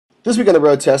This week on the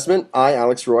Road Testament, I,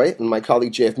 Alex Roy, and my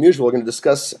colleague JF Musial are going to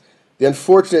discuss the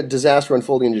unfortunate disaster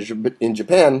unfolding in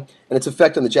Japan and its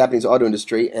effect on the Japanese auto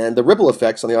industry and the ripple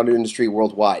effects on the auto industry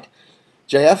worldwide.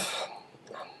 JF,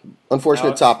 unfortunate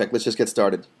Alex? topic. Let's just get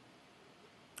started.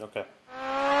 Okay.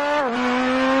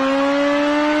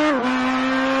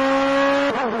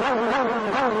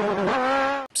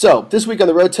 So, this week on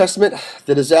the Road Testament,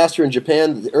 the disaster in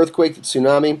Japan, the earthquake, the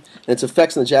tsunami, and its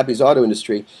effects on the Japanese auto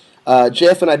industry.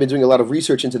 JF and I have been doing a lot of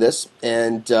research into this,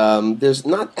 and there's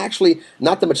not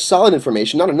that much solid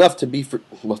information, not enough to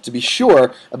be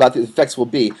sure about the effects will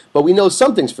be, but we know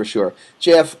some things for sure.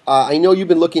 JF, I know you've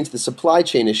been looking into the supply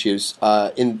chain issues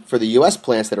for the U.S.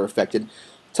 plants that are affected.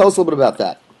 Tell us a little bit about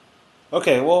that.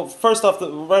 Okay, well, first off,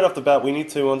 right off the bat, we need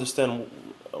to understand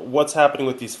what's happening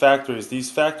with these factories. These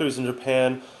factories in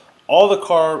Japan, all the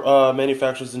car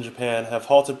manufacturers in Japan have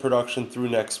halted production through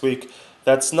next week.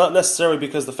 That's not necessarily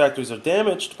because the factories are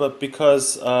damaged, but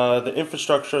because the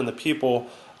infrastructure and the people,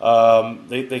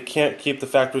 they can't keep the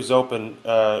factories open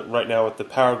right now with the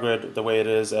power grid the way it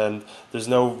is, and there's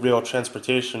no real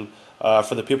transportation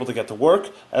for the people to get to work,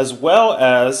 as well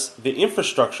as the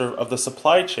infrastructure of the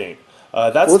supply chain. Well,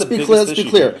 That's let's the be clear. biggest Let's be issue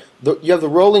clear. here. You have the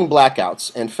rolling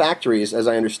blackouts, and factories, as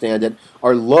I understand it,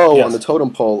 are low on the Yes. totem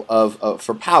pole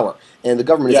for power. And the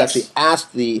government has actually Yes.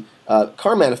 asked the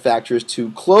car manufacturers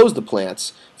to close the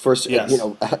plants Yes.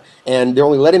 and they're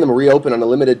only letting them reopen on a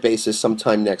limited basis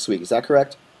sometime next week. Is that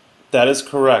correct? That is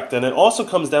correct. And it also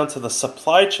comes down to the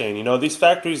supply chain. You know, these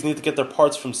factories need to get their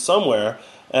parts from somewhere.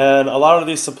 And a lot of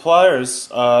these suppliers,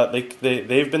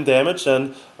 they've been damaged.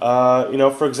 And,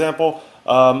 for example,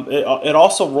 it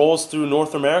also rolls through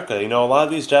North America. You know, a lot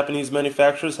of these Japanese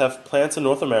manufacturers have plants in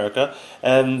North America,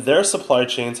 and their supply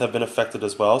chains have been affected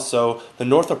as well. So the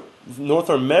North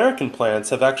American plants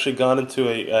have actually gone into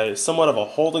a somewhat of a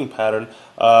holding pattern.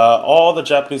 All the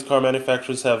Japanese car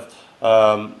manufacturers have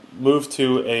moved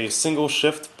to a single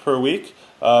shift per week.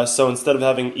 So instead of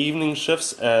having evening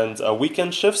shifts and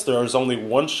weekend shifts, there is only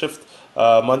one shift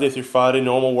Monday through Friday,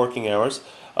 normal working hours.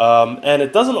 And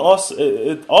it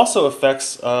also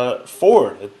affects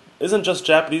Ford. It isn't just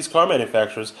Japanese car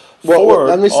manufacturers. Well, let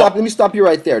Ford. me stop. Let me stop you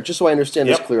right there, just so I understand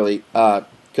this Yep. clearly,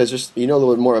 because just you know a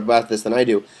little bit more about this than I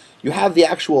do. You have the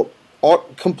actual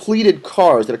completed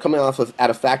cars that are coming out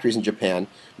of factories in Japan,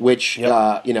 which Yep.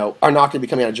 are not going to be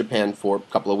coming out of Japan for a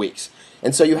couple of weeks,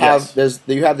 and so Yes.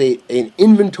 you have an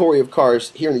inventory of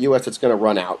cars here in the U.S. that's going to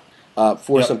run out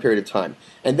for some Yep. period of time,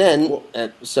 and then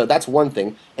Well, so that's one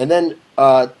thing, and then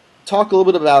talk a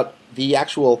little bit about the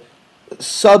actual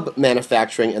sub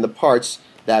manufacturing and the parts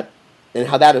that and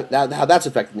how that's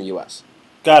affecting the U.S.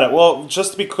 got it. Well,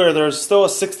 just to be clear, there's still a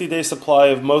 60-day supply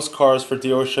of most cars for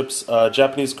dealerships,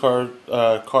 Japanese cars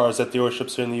at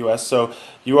dealerships here in the U.S. So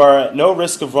you are at no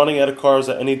risk of running out of cars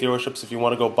at any dealerships if you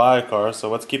want to go buy a car. So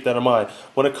let's keep that in mind.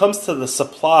 When it comes to the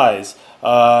supplies,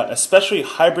 especially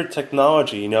hybrid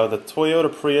technology, you know, the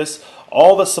Toyota Prius.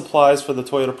 All the supplies for the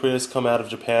Toyota Prius come out of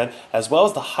Japan, as well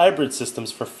as the hybrid systems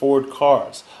for Ford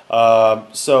cars.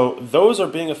 So those are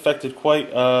being affected quite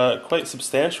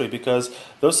substantially because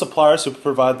those suppliers who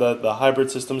provide the hybrid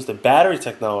systems, the battery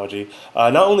technology,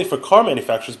 not only for car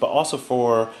manufacturers but also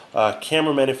for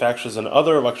camera manufacturers and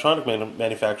other electronic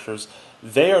manufacturers,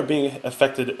 they are being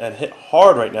affected and hit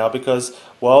hard right now because,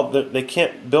 well, they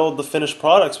can't build the finished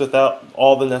products without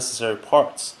all the necessary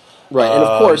parts. Right, and of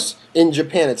course, in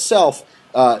Japan itself,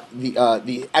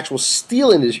 the actual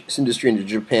industry in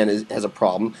Japan has a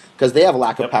problem because they have a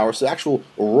lack of Yep. power. So, actual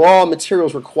raw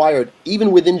materials required,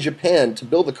 even within Japan, to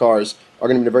build the cars are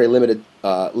going to be in a very limited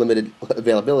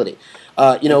availability.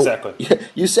 Exactly.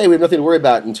 You say we have nothing to worry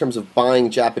about in terms of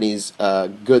buying Japanese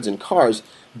goods and cars,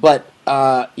 but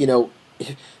the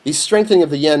strengthening of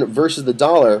the yen versus the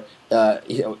dollar,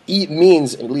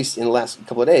 means, at least in the last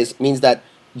couple of days, means that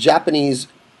Japanese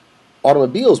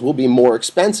automobiles will be more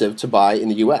expensive to buy in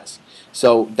the U.S.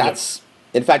 So Yep.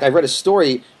 in fact, I read a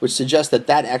story which suggests that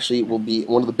actually will be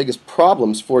one of the biggest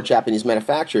problems for Japanese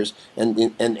manufacturers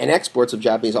and exports of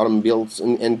Japanese automobiles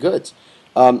and goods.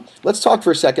 Let's talk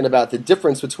for a second about the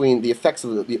difference between the effects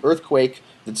of the earthquake,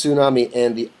 the tsunami,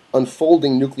 and the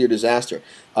unfolding nuclear disaster.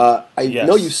 I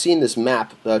know you've Yes. seen this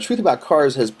map. Truth About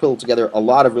Cars has pulled together a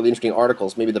lot of really interesting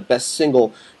articles, maybe the best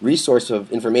single resource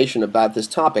of information about this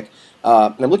topic.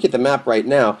 And I'm looking at the map right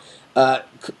now.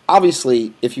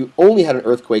 Obviously, if you only had an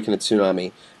earthquake and a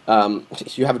tsunami,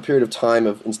 you have a period of time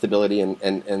of instability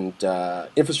and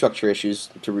infrastructure issues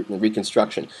to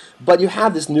reconstruction. But you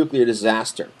have this nuclear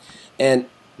disaster. And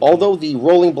although the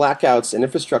rolling blackouts and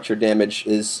infrastructure damage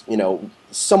is,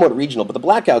 somewhat regional, but the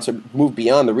blackouts are moved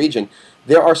beyond the region.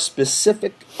 there are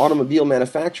specific automobile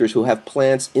manufacturers who have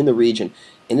plants in the region.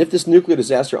 And if this nuclear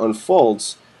disaster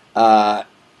unfolds, uh,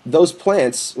 those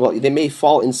plants, well, they may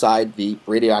fall inside the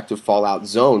radioactive fallout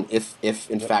zone if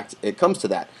in Yep. fact it comes to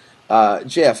that.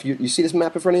 Jeff, you see this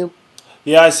map in front of you?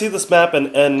 Yeah, I see this map,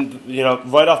 and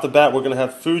right off the bat, we're going to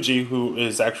have Fuji, who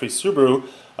is actually Subaru.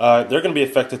 They're going to be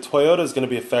affected. Toyota is going to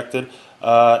be affected,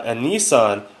 and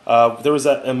Nissan. There was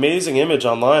that amazing image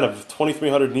online of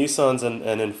 2,300 Nissans and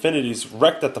Infinitis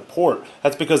wrecked at the port.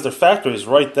 That's because their factory is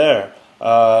right there.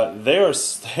 They are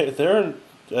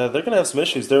they're going to have some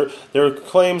issues. There are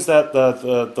claims that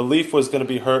the Leaf was going to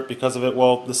be hurt because of it.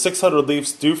 Well, the 600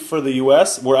 Leafs due for the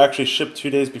U.S. were actually shipped 2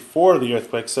 days before the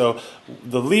earthquake, so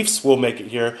the Leafs will make it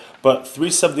here. But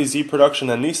 370Z production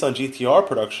and Nissan GTR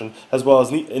production, as well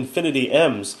as Infiniti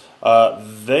M's,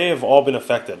 they have all been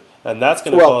affected, and that's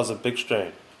going to Well, cause a big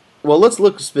strain. well, let's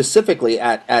look specifically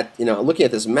at looking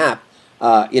at this map.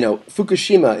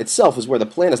 Fukushima itself is where the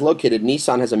plant is located.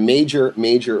 Nissan has a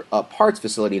major parts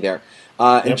facility there,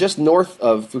 and Yep. just north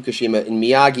of Fukushima in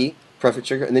Miyagi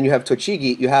Prefecture, and then you have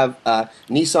Tochigi. You have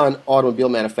Nissan automobile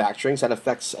manufacturing. So that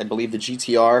affects, I believe, the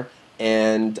GTR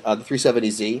and the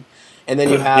 370Z. And then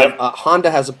you have Yep. Honda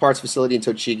has a parts facility in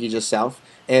Tochigi just south,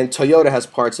 and Toyota has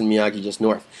parts in Miyagi just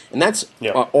north, and that's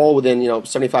Yep. all within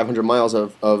 7,500 miles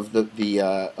of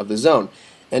the zone.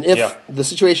 And Yeah. if the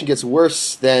situation gets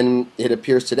worse than it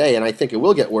appears today, and I think it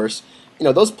will get worse,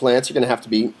 those plants are going to have to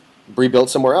be rebuilt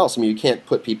somewhere else. I mean, you can't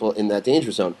put people in that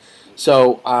danger zone.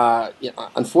 So,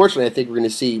 unfortunately, I think we're going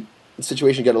to see the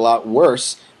situation get a lot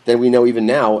worse than we know even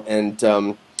now. And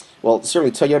well,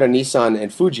 certainly Toyota, Nissan,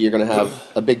 and Fuji are going to have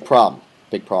a big problem.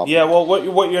 Big problem. Yeah, well,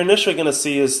 what you're initially going to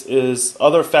see is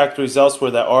other factories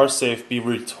elsewhere that are safe be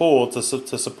retooled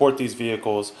to support these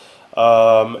vehicles,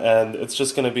 and it's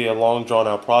just going to be a long, drawn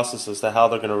out process as to how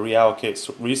they're going to reallocate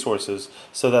resources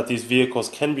so that these vehicles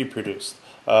can be produced,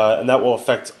 and that will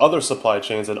affect other supply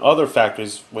chains and other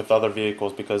factories with other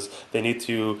vehicles because they need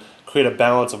to create a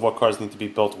balance of what cars need to be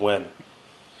built when.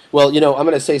 Well, I'm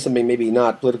going to say something maybe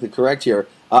not politically correct here.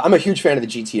 I'm a huge fan of the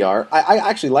GTR. I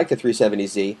actually like the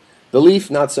 370Z. The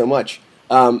Leaf, not so much.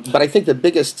 But I think the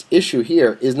biggest issue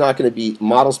here is not going to be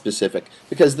model specific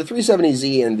because the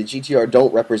 370Z and the GTR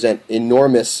don't represent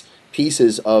enormous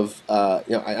pieces of, I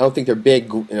don't think they're big,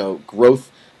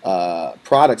 growth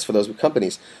products for those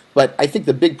companies. But I think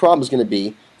the big problem is going to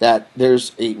be that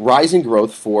there's a rising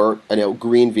growth for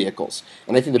green vehicles,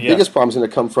 and I think the Yeah, biggest problem is going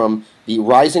to come from the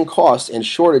rising cost and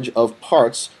shortage of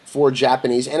parts for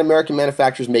Japanese and American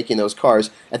manufacturers making those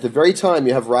cars. At the very time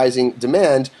you have rising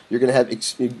demand, you're going to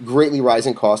have greatly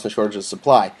rising costs and shortage of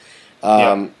supply,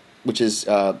 yeah. which is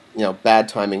bad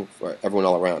timing for everyone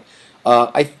all around.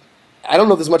 I don't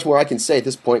know if there's much more I can say at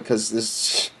this point because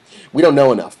this we don't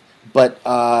know enough. But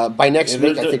by next Yeah,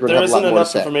 week, I think we're going to have a lot more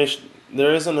to say.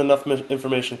 There isn't enough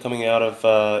information coming out of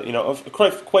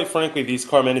quite frankly, these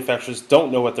car manufacturers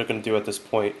don't know what they're going to do at this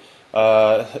point.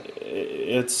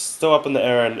 It's still up in the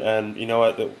air, and you know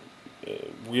what?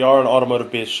 We are an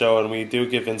automotive-based show, and we do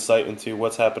give insight into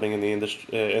what's happening in the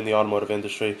industry, in the automotive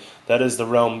industry. That is the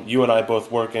realm you and I both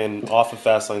work in off of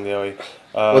Fastlane Daily.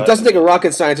 Well, it Uh, doesn't take a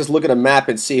rocket scientist to look at a map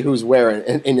and see who's where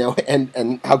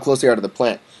and how close they are to the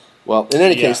plant. Well, in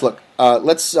any case, yeah, look,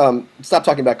 let's stop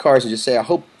talking about cars and just say I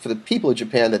hope for the people of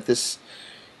Japan that this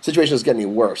situation is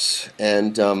getting worse.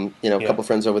 And a yeah. couple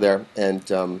friends over there, and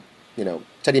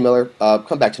Teddy Miller,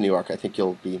 come back to New York. I think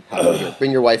you'll be happy to hear.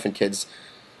 Bring your wife and kids;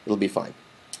 it'll be fine.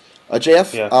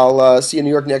 JF, Yeah, I'll see you in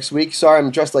New York next week. Sorry, I'm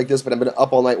dressed like this, but I've been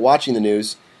up all night watching the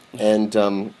news, and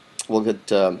we'll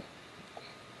get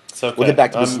it's we'll get okay.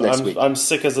 back to this next week. I'm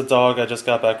sick as a dog. I just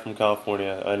got back from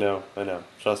California. I know, I know.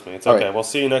 Trust me, it's All right, okay. We'll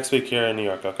see you next week here in New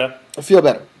York. Okay. feel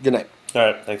better. Good night. All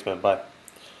right. Thanks, man. Bye.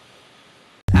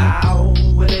 Ow,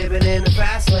 we're living in the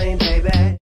fast lane.